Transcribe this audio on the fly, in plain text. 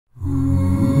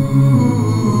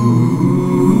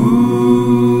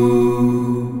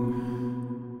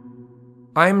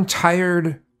I'm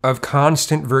tired of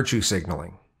constant virtue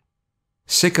signaling.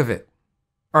 Sick of it.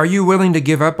 Are you willing to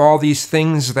give up all these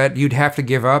things that you'd have to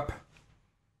give up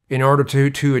in order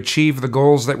to achieve the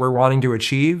goals that we're wanting to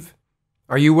achieve?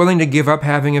 Are you willing to give up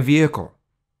having a vehicle?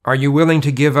 Are you willing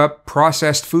to give up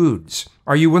processed foods?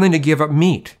 Are you willing to give up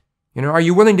meat? Are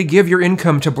you willing to give your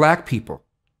income to black people?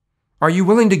 Are you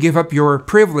willing to give up your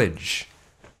privilege?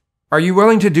 Are you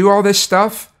willing to do all this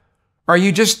stuff? Are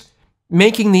you just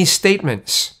making these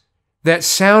statements that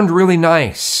sound really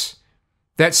nice,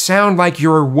 that sound like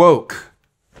you're woke?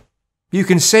 You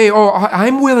can say, oh,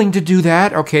 I'm willing to do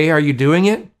that. Okay, are you doing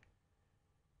it?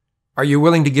 Are you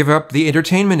willing to give up the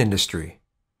entertainment industry?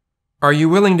 Are you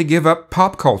willing to give up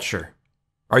pop culture?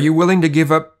 Are you willing to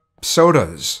give up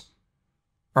sodas?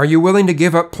 Are you willing to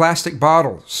give up plastic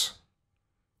bottles?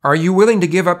 Are you willing to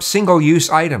give up single-use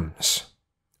items?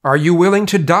 Are you willing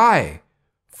to die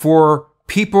for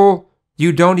people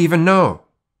you don't even know?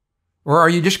 Or are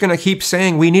you just going to keep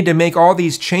saying we need to make all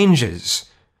these changes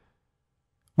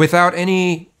without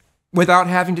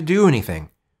having to do anything?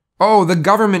 Oh, the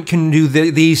government can do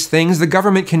these things. The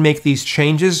government can make these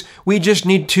changes. We just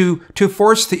need to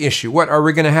force the issue. What, are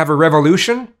we going to have a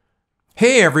revolution?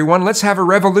 Hey, everyone, let's have a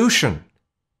revolution.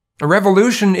 A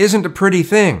revolution isn't a pretty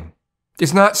thing.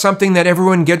 It's not something that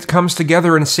everyone comes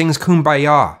together and sings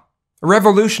Kumbaya. A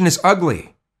revolution is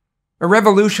ugly. A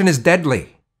revolution is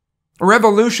deadly. A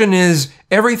revolution is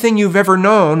everything you've ever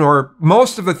known, or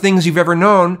most of the things you've ever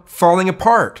known, falling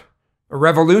apart. A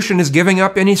revolution is giving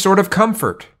up any sort of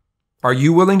comfort. Are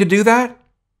you willing to do that?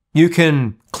 You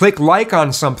can click like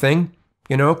on something,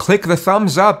 click the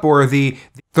thumbs up or the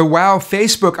wow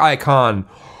Facebook icon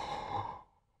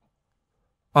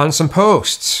on some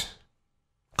posts.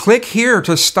 Click here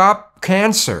to stop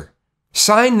cancer.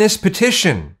 Sign this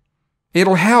petition.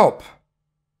 It'll help.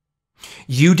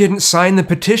 You didn't sign the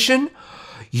petition?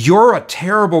 You're a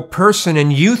terrible person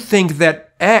and you think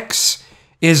that X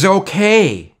is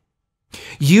okay.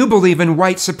 You believe in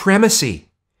white supremacy.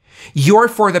 You're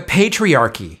for the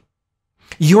patriarchy.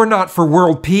 You're not for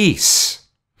world peace.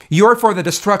 You're for the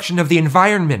destruction of the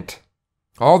environment.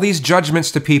 All these judgments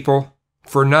to people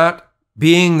for not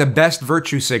being the best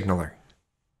virtue signaler.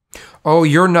 Oh,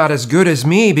 you're not as good as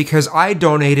me because I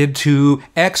donated to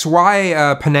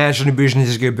XY Panasian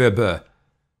Business.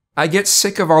 I get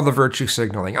sick of all the virtue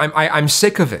signaling. I'm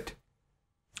sick of it.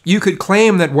 You could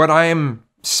claim that what I am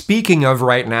speaking of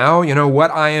right now,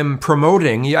 what I am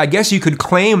promoting, I guess you could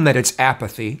claim that it's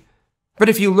apathy. But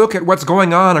if you look at what's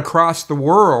going on across the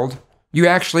world, you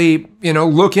actually,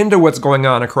 look into what's going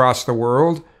on across the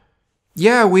world,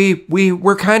 yeah,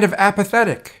 we're kind of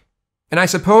apathetic. And I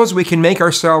suppose we can make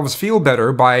ourselves feel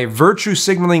better by virtue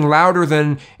signaling louder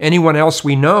than anyone else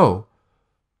we know.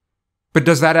 But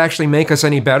does that actually make us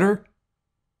any better?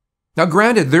 Now,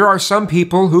 granted, there are some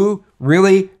people who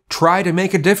really try to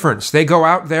make a difference. They go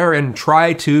out there and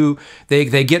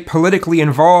they get politically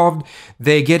involved,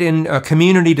 they get in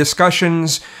community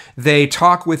discussions, they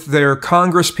talk with their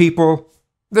Congress people.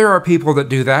 There are people that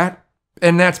do that,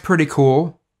 and that's pretty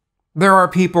cool. There are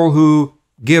people who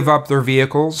give up their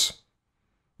vehicles.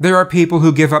 There are people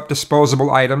who give up disposable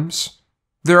items.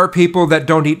 There are people that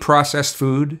don't eat processed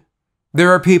food. There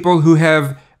are people who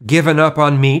have given up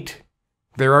on meat.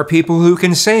 There are people who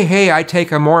can say, hey, I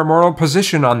take a more moral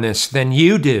position on this than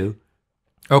you do.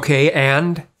 Okay,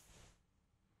 and?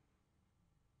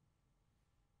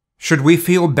 Should we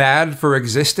feel bad for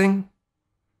existing?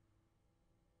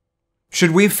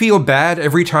 Should we feel bad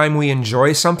every time we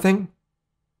enjoy something?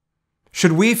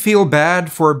 Should we feel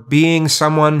bad for being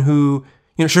someone who,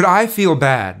 should I feel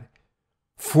bad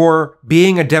for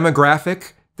being a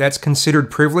demographic that's considered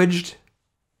privileged?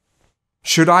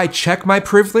 Should I check my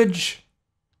privilege?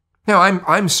 Now,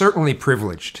 I'm certainly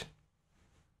privileged.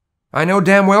 I know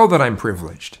damn well that I'm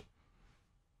privileged.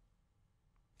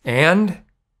 And?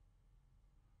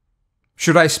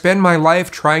 Should I spend my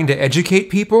life trying to educate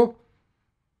people?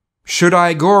 Should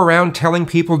I go around telling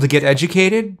people to get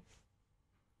educated?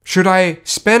 Should I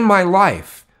spend my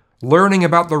life learning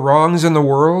about the wrongs in the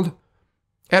world?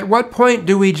 At what point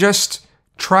do we just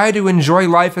try to enjoy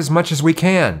life as much as we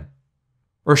can?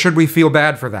 Or should we feel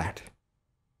bad for that?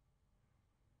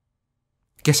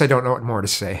 Guess I don't know what more to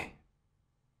say.